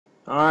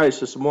Alright,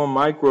 so some more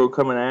micro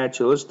coming at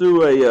you. Let's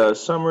do a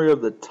summary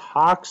of the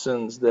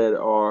toxins that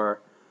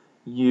are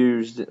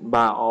used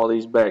by all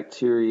these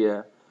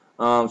bacteria.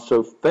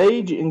 So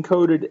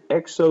phage-encoded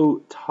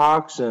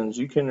exotoxins,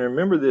 you can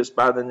remember this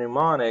by the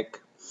mnemonic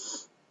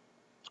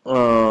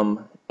A,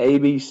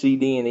 B, C,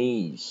 D, and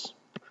E's.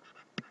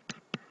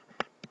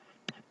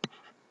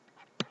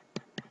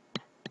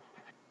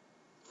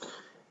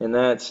 And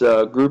that's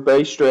group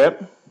A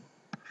strep,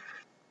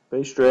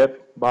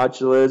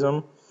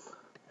 botulism,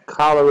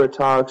 cholera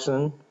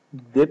toxin,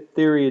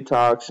 diphtheria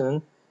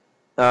toxin,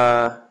 E.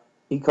 coli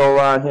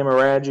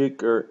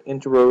hemorrhagic or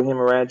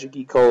enterohemorrhagic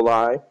E.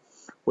 coli,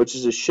 which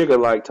is a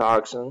sugar-like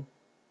toxin.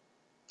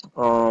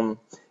 And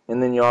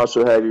then you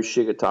also have your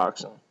Shiga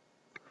toxin.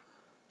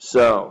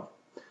 So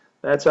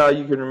that's how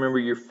you can remember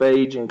your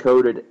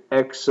phage-encoded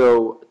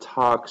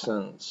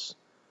exotoxins.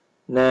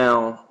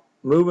 Now,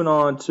 moving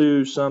on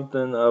to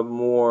something of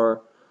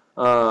more,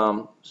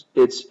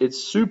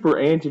 it's super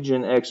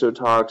antigen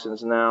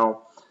exotoxins.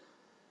 Now,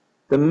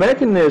 the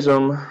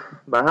mechanism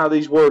by how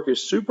these work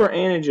is super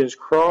antigens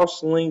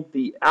cross-link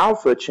the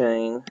alpha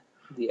chain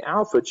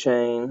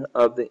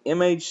of the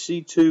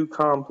MHC2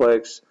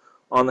 complex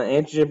on the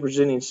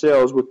antigen-presenting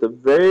cells with the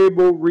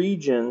variable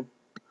region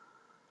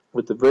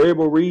of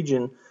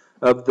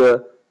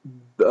the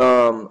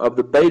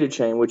beta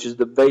chain, which is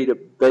the beta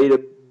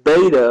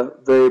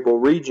variable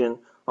region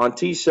on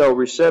T cell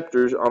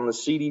receptors on the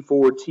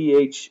CD4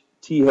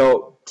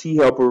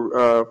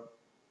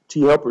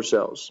 T helper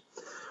cells,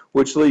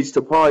 which leads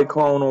to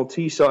polyclonal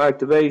T cell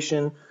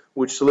activation,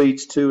 which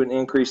leads to an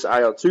increased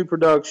IL-2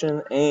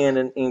 production and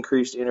an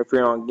increased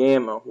interferon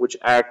gamma, which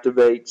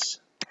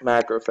activates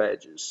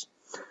macrophages.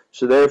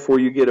 So therefore,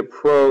 you get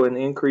an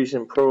increase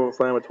in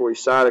pro-inflammatory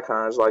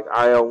cytokines like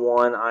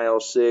IL-1,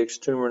 IL-6,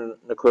 tumor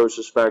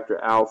necrosis factor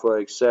alpha,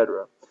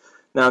 etc.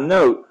 Now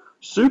note,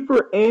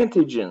 super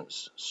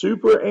antigens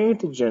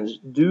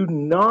do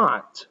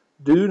not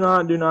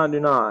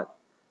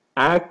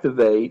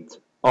activate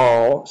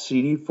all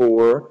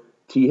CD4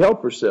 T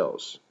helper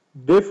cells.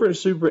 Different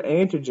super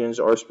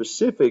antigens are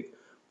specific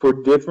for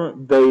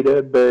different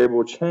beta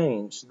variable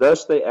chains.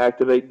 Thus, they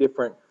activate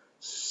different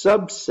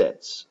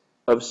subsets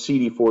of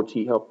CD4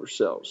 T helper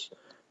cells.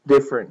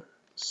 Different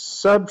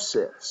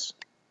subsets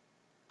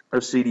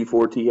of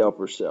CD4 T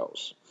helper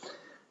cells.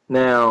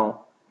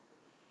 Now,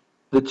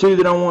 the two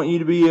that I want you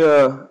to be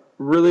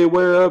really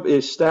aware of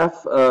is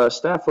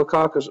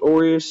Staphylococcus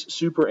aureus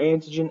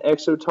superantigen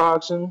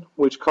exotoxin,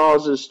 which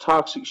causes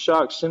toxic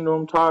shock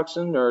syndrome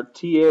toxin, or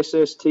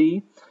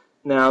TSST.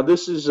 Now,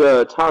 this is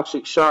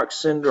toxic shock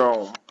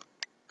syndrome.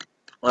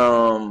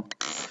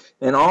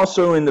 And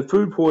also in the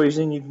food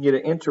poisoning, you can get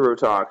an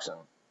enterotoxin.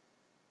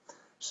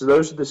 So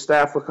those are the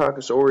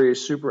Staphylococcus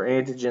aureus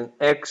superantigen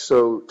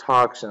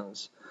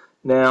exotoxins.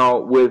 Now,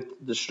 with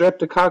the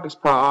Streptococcus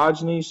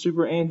pyogenes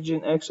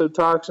superantigen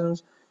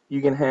exotoxins, you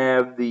can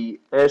have the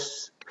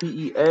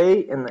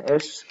SPEA and the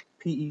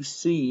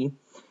SPEC,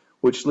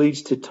 which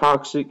leads to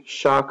toxic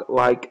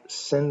shock-like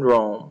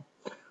syndrome,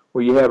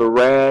 where you have a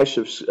rash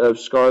of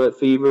scarlet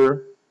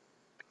fever,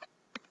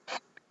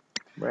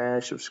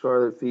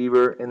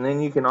 and then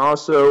you can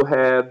also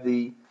have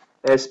the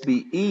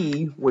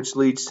SBE, which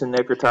leads to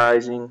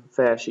necrotizing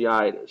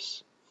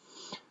fasciitis.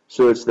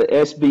 So it's the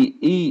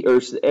SBE, or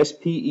it's the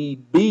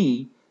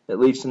SPEB that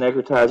leads to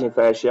necrotizing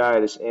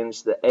fasciitis, and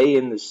it's the A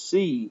and the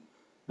C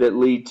that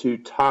lead to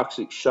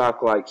toxic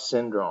shock-like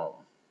syndrome.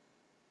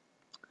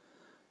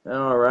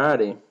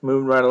 Alrighty,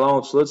 moving right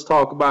along. So let's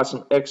talk about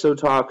some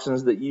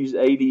exotoxins that use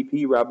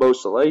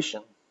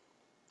ADP-ribosylation.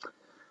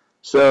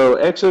 So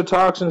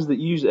exotoxins that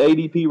use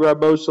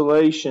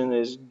ADP-ribosylation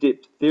is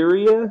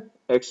Diphtheria,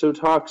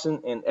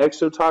 exotoxin, and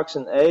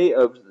exotoxin A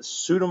of the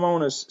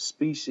Pseudomonas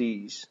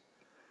species.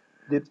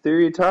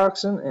 Diphtheria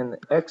toxin and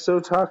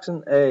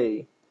exotoxin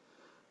A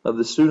of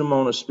the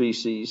Pseudomonas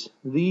species.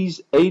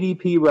 These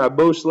ADP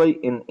ribosylate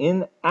and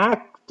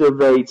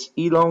inactivates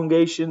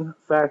elongation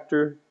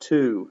factor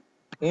 2.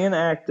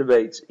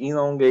 Inactivates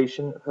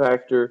elongation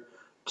factor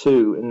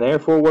 2. And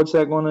therefore, what's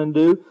that going to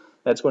do?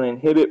 That's going to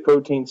inhibit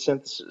protein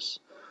synthesis.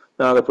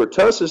 Now, the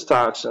Pertussis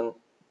toxin,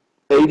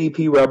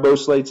 ADP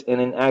ribosylates and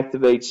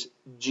inactivates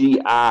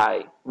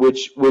GI,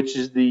 which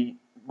is the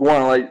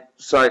guanylate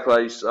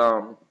cyclase,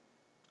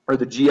 or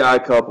the GI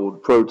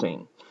coupled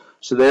protein.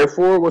 So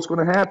therefore, what's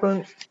going to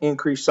happen?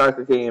 Increased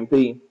cyclic AMP,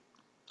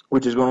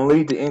 which is going to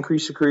lead to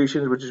increased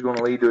secretions, which is going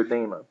to lead to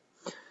edema.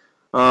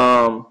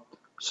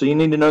 So you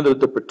need to know that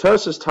the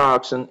Pertussis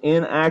toxin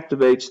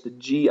inactivates the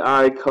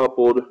GI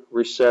coupled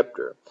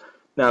receptor.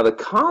 Now, the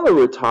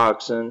cholera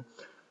toxin,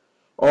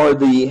 or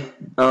the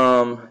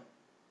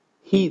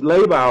heat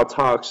labile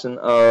toxin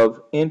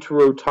of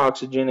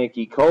enterotoxigenic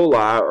E.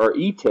 coli, or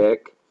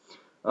ETEC,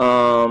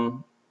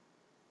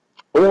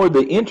 or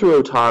the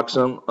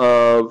enterotoxin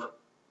of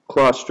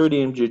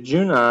Clostridium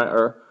jejuni,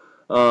 or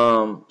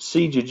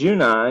C.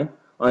 jejuni,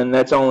 and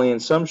that's only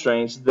in some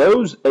strains,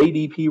 those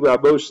ADP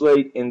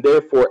ribosylate and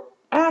therefore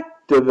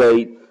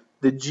activate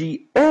the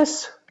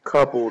GS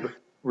coupled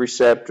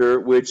receptor,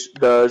 which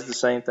does the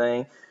same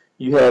thing.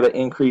 You have an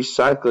increased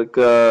cyclic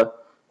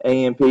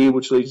AMP,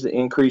 which leads to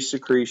increased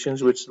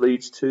secretions, which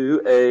leads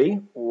to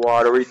a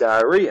watery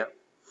diarrhea.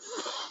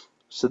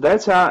 So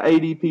that's how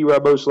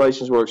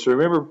ADP-ribosylations work. So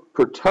remember,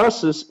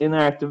 pertussis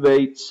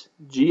inactivates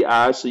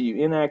GI, so you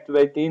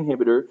inactivate the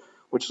inhibitor,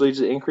 which leads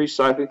to increased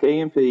cyclic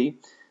AMP.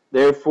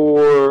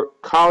 Therefore,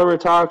 cholera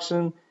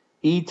toxin,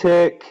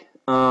 ETEC,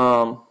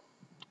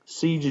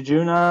 C.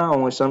 jejuni,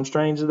 only some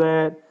strains of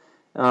that.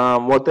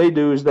 What they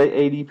do is they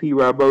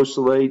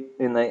ADP-ribosylate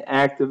and they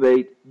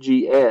activate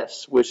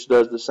GS, which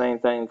does the same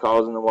thing,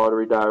 causing the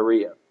watery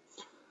diarrhea.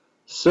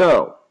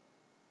 So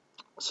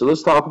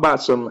let's talk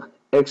about some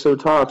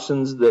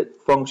exotoxins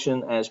that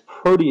function as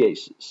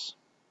proteases.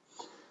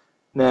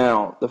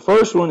 Now, the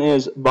first one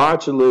is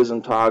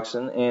botulism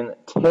toxin and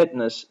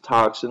tetanus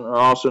toxin, are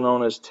also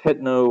known as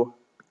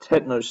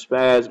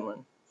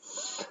tetanospasmin.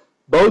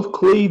 Both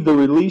cleave the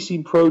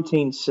releasing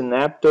protein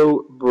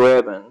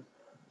synaptobrevin,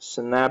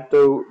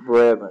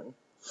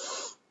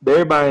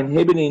 thereby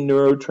inhibiting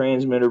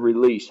neurotransmitter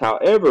release.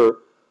 However,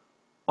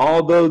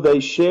 although they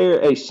share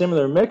a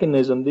similar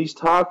mechanism, these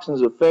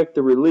toxins affect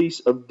the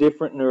release of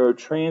different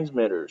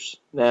neurotransmitters.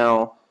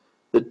 Now,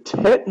 the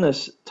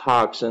tetanus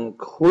toxin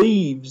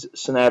cleaves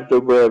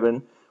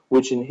synaptobrevin,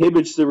 which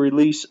inhibits the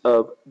release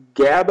of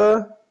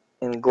GABA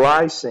and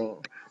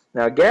glycine.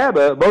 Now,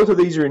 GABA, both of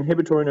these are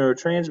inhibitory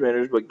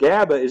neurotransmitters, but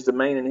GABA is the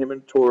main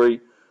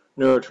inhibitory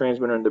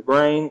neurotransmitter in the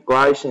brain.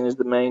 Glycine is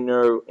the main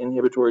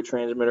neuroinhibitory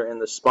transmitter in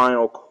the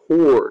spinal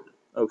cord.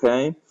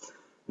 Okay?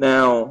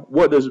 Now,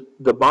 what does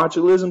the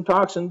botulism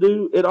toxin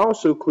do? It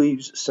also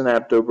cleaves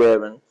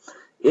synaptobrevin.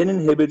 It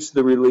inhibits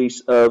the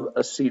release of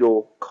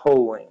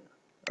acetylcholine.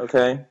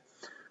 Okay?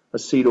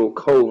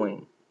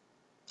 Acetylcholine.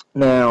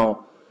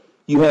 Now,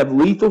 you have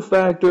lethal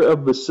factor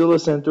of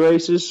Bacillus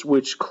anthracis,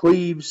 which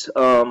cleaves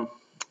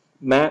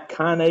MAP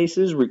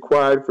kinases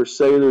required for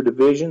cellular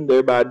division,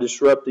 thereby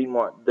disrupting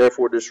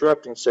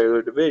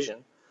cellular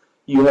division.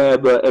 You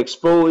have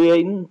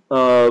exfoliating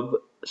of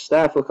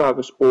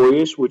Staphylococcus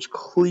aureus, which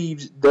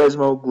cleaves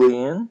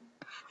desmoglein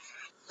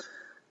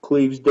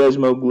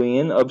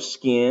of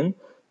skin.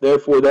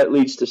 Therefore, that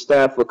leads to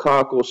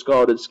staphylococcal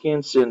scalded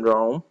skin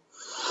syndrome.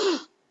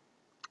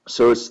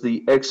 So it's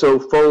the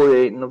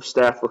exfoliating of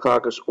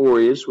Staphylococcus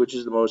aureus, which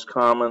is the most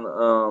common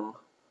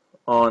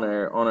on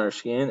our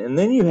skin. And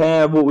then you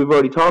have what we've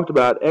already talked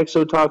about,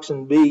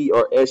 exotoxin B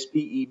or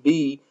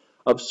SPEB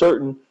of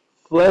certain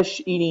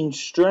flesh-eating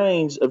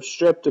strains of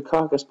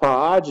Streptococcus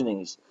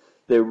pyogenes.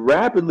 They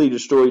rapidly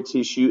destroy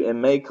tissue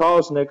and may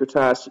cause and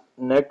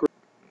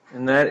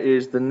that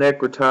is the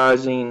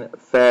necrotizing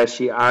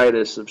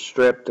fasciitis of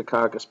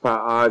Streptococcus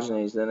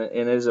pyogenes. And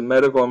it is a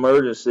medical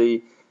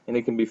emergency, and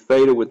it can be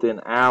fatal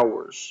within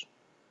hours.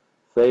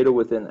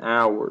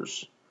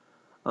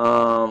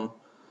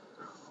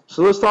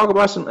 So let's talk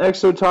about some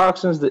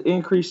exotoxins that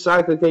increase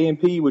cyclic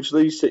AMP, which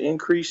leads to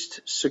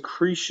increased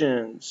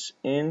secretions.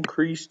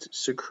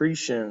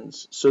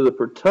 So the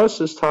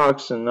pertussis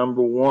toxin,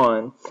 number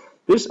one,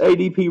 this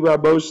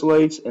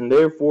ADP-ribosylates and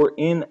therefore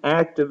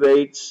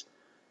inactivates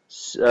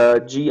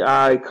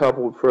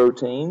GI-coupled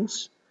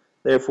proteins,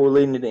 therefore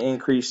leading to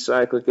increased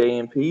cyclic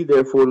AMP,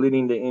 therefore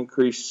leading to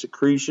increased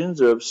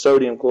secretions of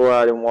sodium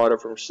chloride and water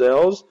from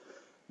cells,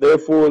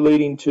 therefore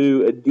leading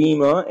to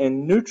edema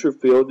and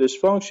neutrophil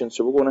dysfunction.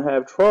 So we're going to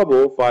have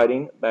trouble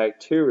fighting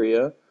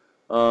bacteria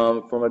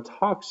from a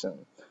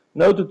toxin.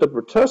 Note that the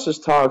pertussis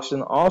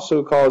toxin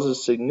also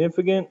causes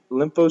significant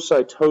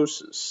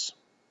lymphocytosis.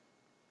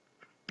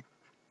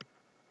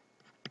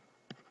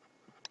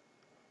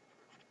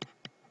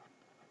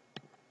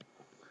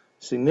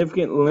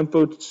 Significant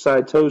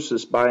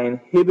lymphocytosis by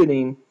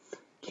inhibiting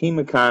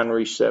chemokine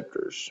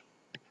receptors.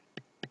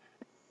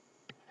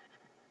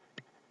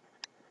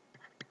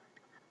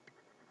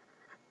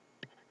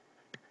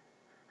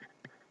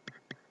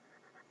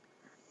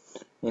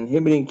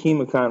 Inhibiting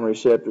chemokine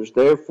receptors.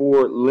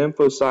 Therefore,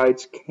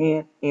 lymphocytes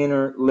can't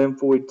enter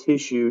lymphoid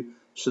tissue.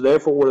 So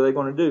therefore, what are they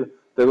going to do?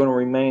 They're going to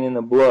remain in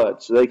the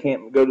blood. So they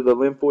can't go to the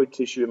lymphoid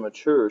tissue and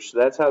mature. So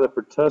that's how the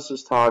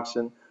pertussis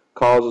toxin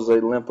causes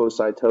a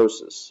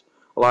lymphocytosis.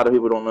 A lot of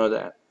people don't know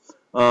that,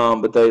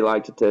 but they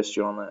like to test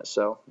you on that.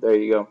 So there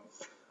you go.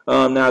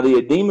 Now the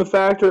edema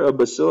factor of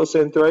Bacillus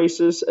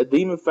anthracis.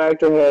 Edema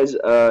factor has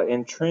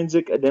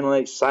intrinsic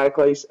adenylate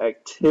cyclase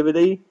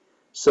activity.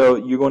 So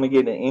you're going to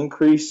get an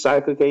increased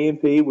cyclic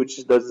AMP,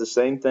 which does the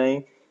same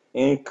thing.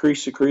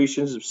 Increased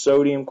secretions of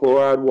sodium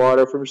chloride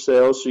water from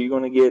cells. So you're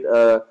going to get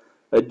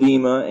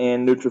edema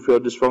and neutrophil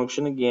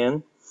dysfunction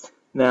again.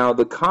 Now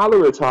the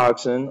cholera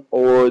toxin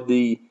or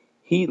the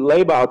heat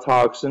labile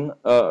toxin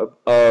of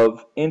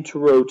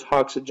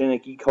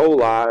enterotoxigenic E.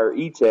 coli or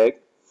ETEC,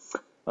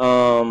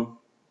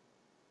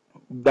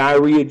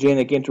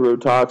 diarrheagenic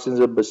enterotoxins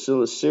of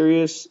Bacillus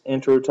cereus,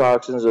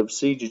 enterotoxins of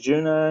C.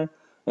 jejuni,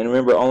 and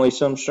remember only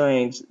some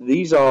strains.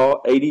 These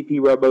all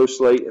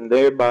ADP-ribosylate and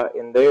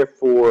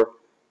therefore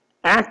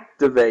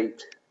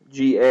activate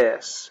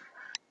GS,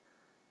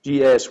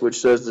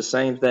 which does the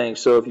same thing.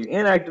 So if you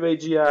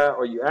inactivate GI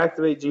or you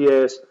activate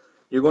GS,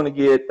 you're going to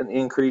get an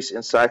increase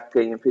in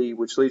cyclic AMP,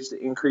 which leads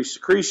to increased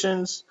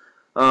secretions.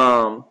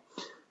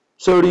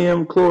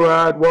 Sodium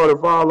chloride, water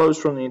follows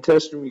from the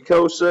intestinal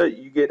mucosa.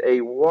 You get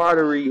a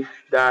watery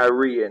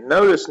diarrhea.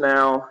 Notice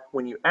now,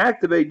 when you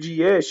activate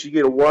GS, you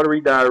get a watery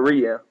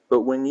diarrhea.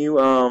 But when you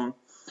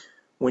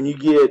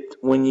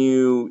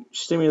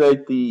stimulate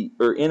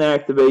or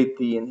inactivate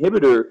the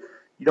inhibitor,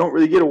 you don't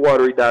really get a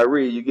watery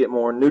diarrhea. You get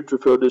more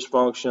neutrophil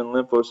dysfunction,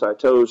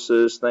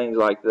 lymphocytosis, things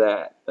like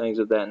that, things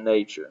of that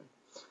nature.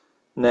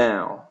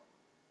 Now,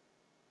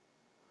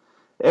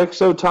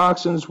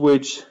 exotoxins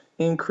which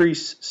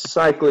increase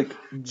cyclic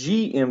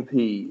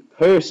GMP,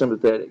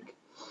 parasympathetic.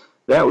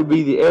 That would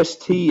be the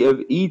ST of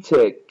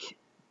ETEC,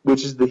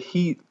 which is the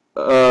heat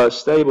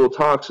stable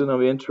toxin of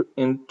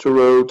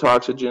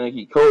enterotoxigenic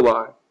E.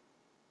 coli,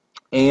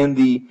 and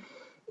the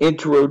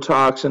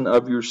enterotoxin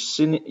of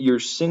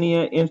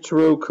Yersinia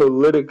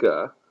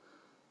enterocolitica.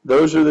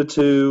 Those are the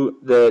two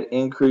that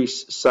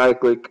increase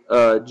cyclic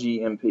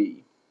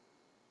GMP.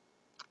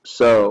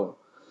 So,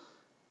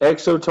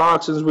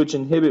 exotoxins which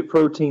inhibit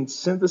protein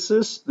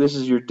synthesis. This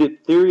is your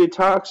Diphtheria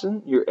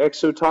toxin, your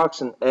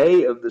exotoxin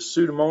A of the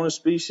Pseudomonas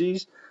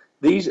species.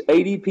 These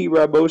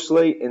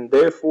ADP-ribosylate and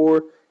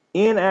therefore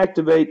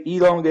inactivate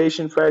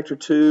elongation factor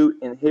 2,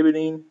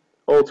 inhibiting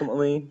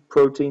ultimately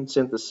protein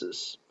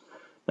synthesis.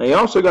 Now you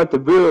also got the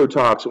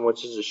virotoxin,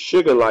 which is a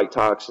sugar-like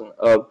toxin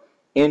of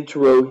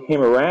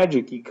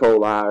enterohemorrhagic E.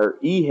 coli or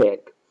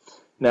EHEC.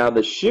 Now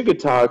the sugar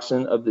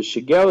toxin of the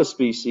Shigella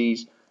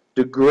species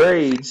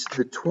degrades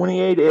the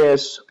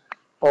 28S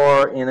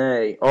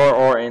rRNA,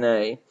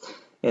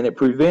 and it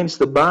prevents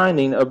the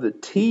binding of the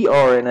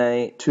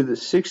tRNA to the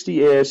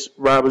 60S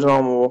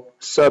ribosomal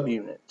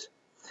subunit.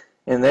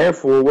 And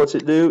therefore, what's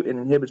it do? It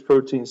inhibits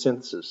protein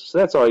synthesis. So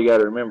that's all you got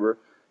to remember.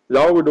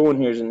 All we're doing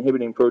here is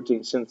inhibiting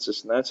protein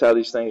synthesis, and that's how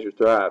these things are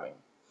thriving.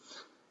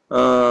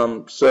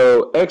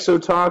 So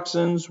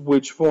exotoxins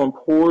which form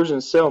pores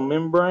in cell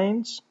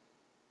membranes.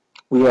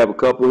 We have a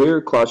couple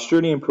here.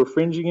 Clostridium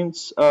perfringen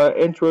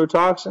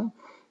enterotoxin.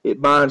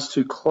 It binds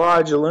to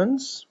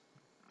clodulins.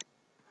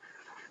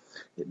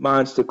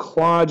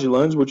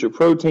 Which are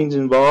proteins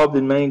involved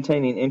in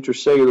maintaining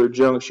intracellular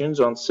junctions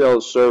on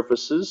cell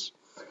surfaces.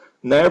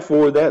 And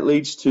therefore, that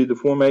leads to the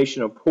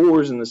formation of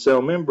pores in the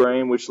cell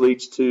membrane, which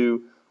leads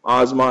to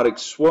osmotic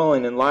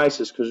swelling and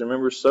lysis. Because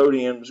remember,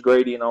 sodium's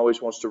gradient always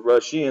wants to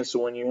rush in. So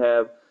when you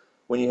have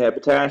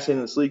potassium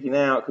that's leaking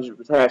out because your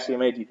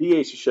potassium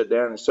ATPase is shut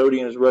down and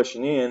sodium is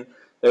rushing in,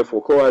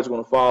 therefore chloride is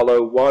going to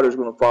follow, water is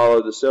going to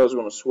follow, the cells are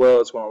going to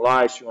swell, it's going to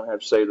lyse, you're going to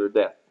have cellular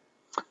death.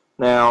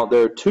 Now,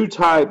 there are two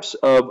types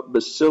of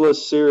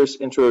Bacillus cereus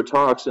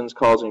enterotoxins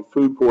causing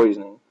food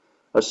poisoning,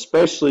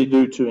 especially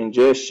due to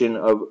ingestion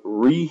of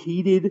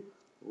reheated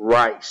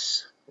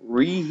rice.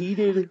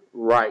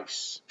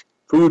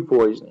 Food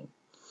poisoning.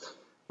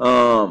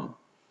 So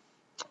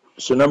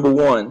number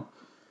one,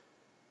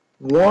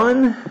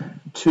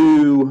 1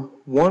 to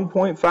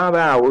 1.5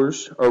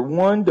 hours, or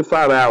 1 to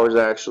 5 hours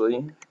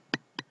actually,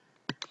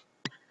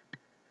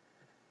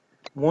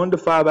 1 to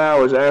 5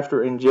 hours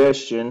after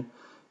ingestion,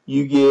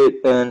 you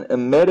get an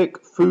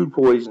emetic food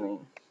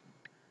poisoning.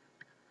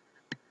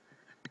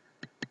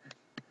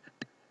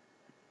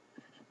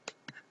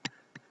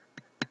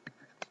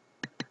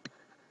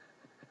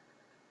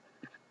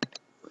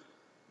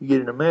 You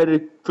get an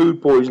emetic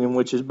food poisoning,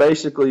 which is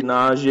basically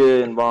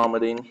nausea and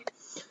vomiting,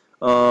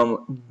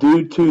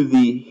 due to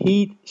the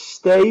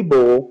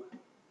heat-stable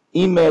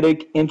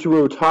emetic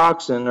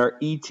enterotoxin, or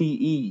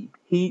ETE,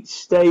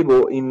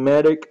 heat-stable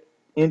emetic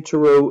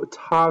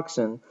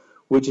enterotoxin,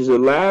 which is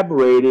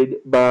elaborated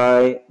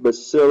by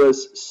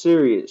Bacillus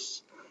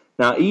cereus.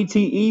 Now,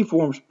 ETE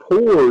forms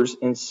pores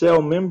in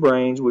cell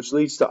membranes, which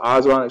leads to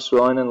osmotic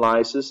swelling and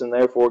lysis, and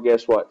therefore,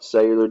 guess what?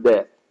 Cellular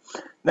death.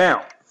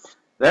 Now,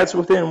 that's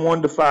within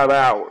 1 to 5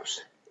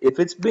 hours. If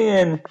it's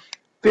been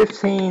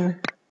 15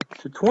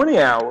 to 20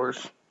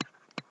 hours,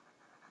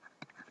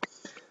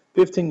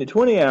 this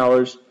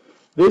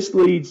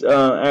leads,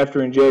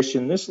 after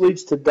ingestion, this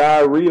leads to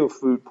diarrheal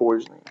food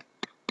poisoning.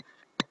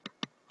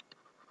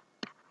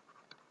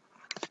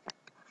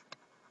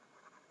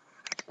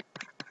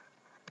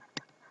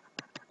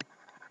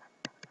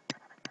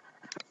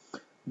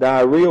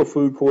 Diarrheal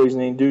food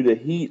poisoning due to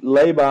heat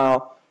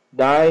labile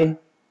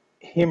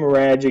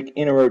dihemorrhagic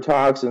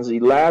enterotoxins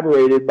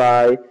elaborated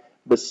by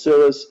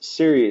Bacillus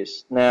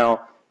cereus.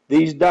 Now,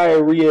 these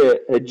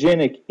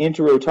diarrheagenic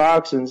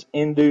enterotoxins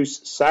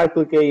induce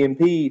cyclic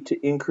AMP to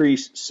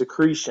increase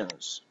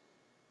secretions.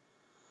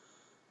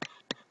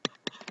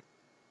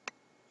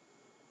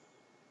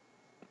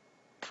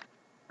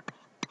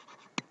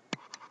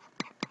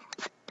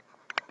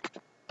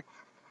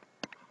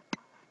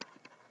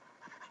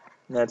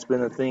 And that's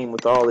been the theme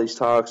with all these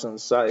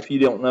toxins. If you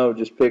don't know,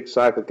 just pick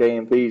cyclic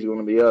AMP is going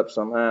to be up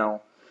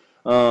somehow.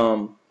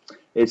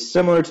 It's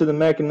similar to the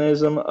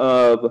mechanism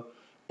of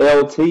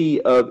LT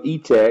of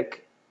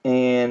ETEC,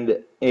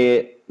 and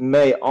it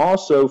may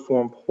also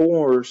form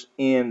pores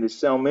in the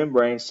cell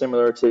membrane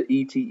similar to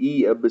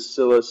ETE of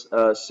Bacillus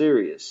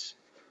cereus.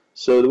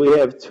 So we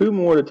have two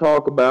more to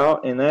talk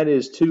about, and that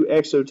is two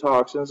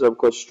exotoxins of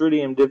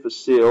Clostridium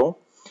difficile.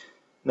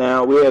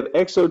 Now we have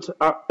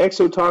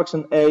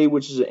exotoxin A,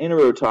 which is an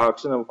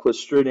enterotoxin of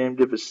Clostridium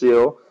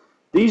difficile.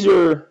 These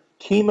are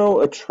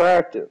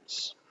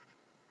chemoattractants.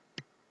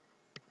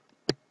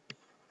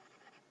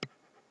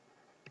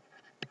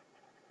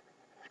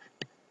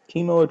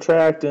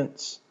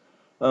 Chemoattractants,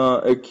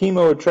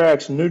 chemo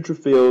attracts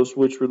neutrophils,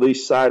 which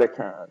release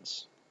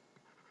cytokines.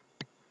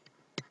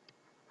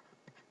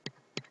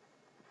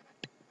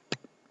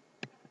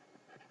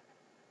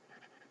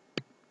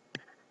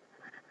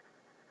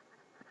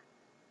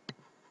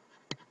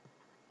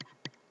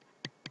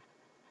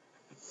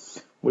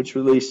 Which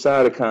release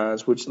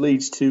cytokines, which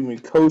leads to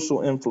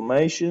mucosal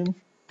inflammation.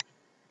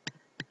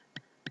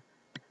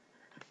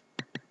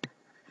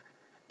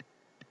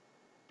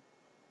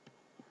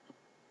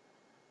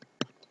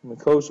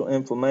 Mucosal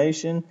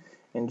inflammation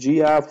and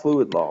GI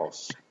fluid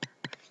loss.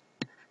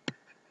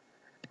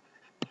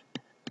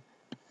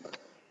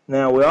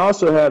 Now we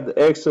also have the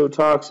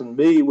exotoxin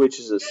B, which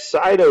is a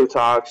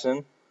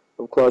cytotoxin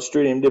of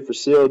Clostridium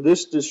difficile.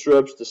 This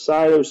disrupts the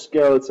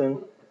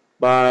cytoskeleton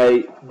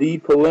by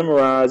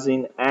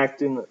depolymerizing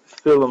actin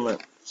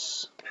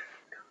filaments.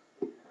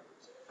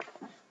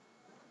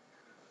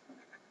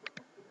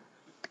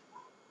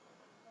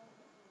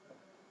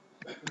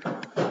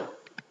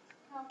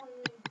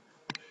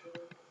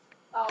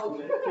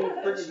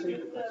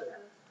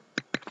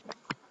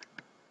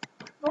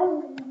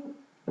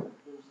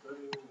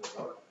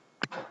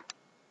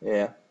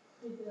 Yeah.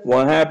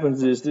 What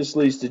happens is this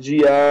leads to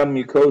GI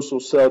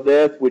mucosal cell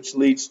death, which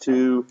leads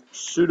to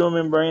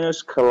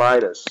pseudomembranous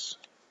colitis.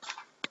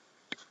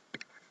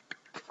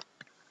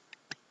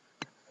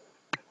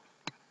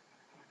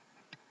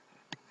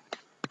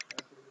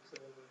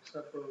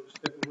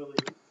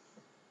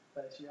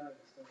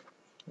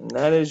 And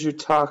that is your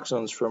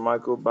toxins for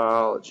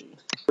microbiology.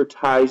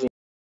 Advertising